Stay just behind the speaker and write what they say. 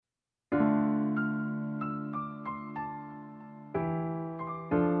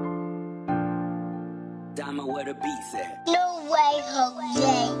I'ma where the beats at. No way, Jose.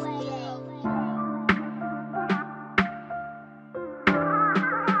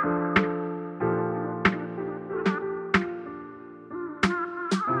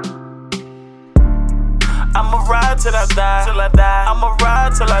 I'ma ride till I die, till I die. I'ma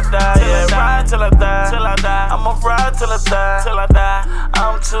ride till I die, yeah. Ride till I die, till I die. I'ma ride till I die, till I die.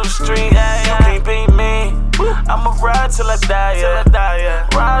 I'm too street, yeah. You can't beat me. I'ma ride till I die, yeah.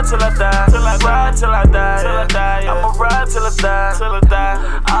 Ride till I die, till I ride till I die, till I die. I'ma ride till I die, till I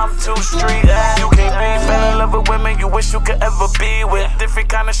die. I'm too street, yeah. You can't beat me. Fell in love with women you wish you could ever be with. Different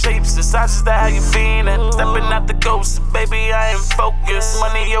kind of shapes, the sizes that how you feelin'. Stepping out the ghost, baby I am focused.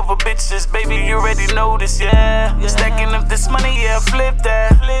 Money over bitches, baby you already know this, yeah. Stacking up this money, yeah, flip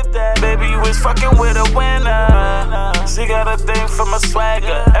that. Baby, you was fucking with a winner. She got a thing for my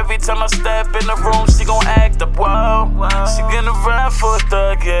swagger. Every time I step in the room, she gon' act up, whoa. She gonna ride for a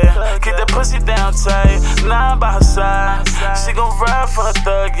thug, yeah. Get that pussy down tight, 9 by her side. She gon' ride for a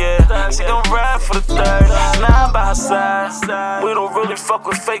thug, yeah. She gon' ride for the thug, 9 by her side. We don't really fuck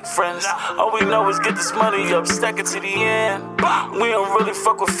with fake friends. All we know is get this money up, stack it to the end. We don't really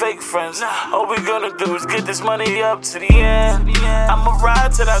fuck with fake friends. All we gonna do is get this money up to the end. I'ma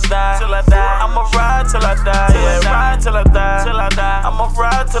ride till I die, till I die. I'ma ride till I die, yeah. Ride till I die, till I die. I'ma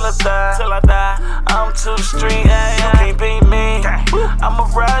ride till I die, till I die. I'm too street, yeah. You can't beat me. I'ma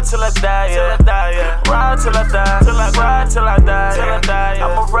ride till I die, yeah. Ride till I die, till I ride till I die, till I die.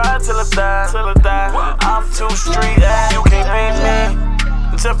 I'ma ride till I die, till I die. I'm too street, yeah. You can't beat me.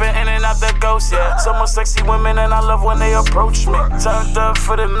 Jumping in and out that ghost, yeah. So much sexy women and I love when they approach me. Turned up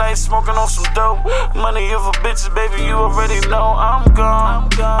for the night, smoking on some dope. Money over bitches, baby, you already know I'm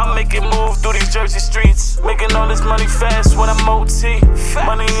gone. I'm making move through these Jersey streets, making all this money fast when I'm OT.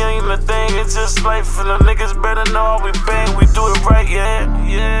 Money ain't a thing, it's just life, and the niggas better know how we bang. We do it right, yeah.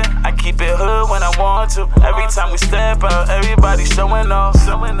 I keep it hood when I want to. Every time we step out, everybody showing off.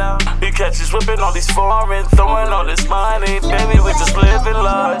 You catch us whipping all these foreign, throwing all this money, baby, we just living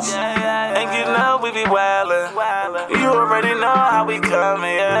large. And you know we be wildin'. You already know how we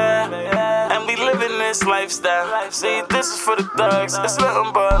coming, yeah. And we living this lifestyle. See, this is for the thugs, it's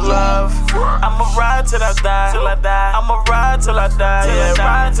nothing but love. I'ma ride till I die, till I die. I'ma ride till I die, yeah.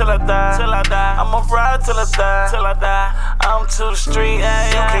 Ride till I die, till I die. I'ma ride till I die, till I die. I'm too street, yeah.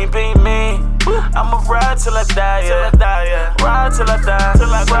 You can't beat me. I'ma ride till I die, yeah. Ride till I die,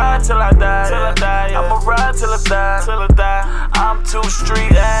 till I ride till I die, till I die. I'ma ride till I die, till I die. I'm too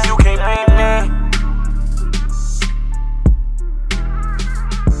street, yeah.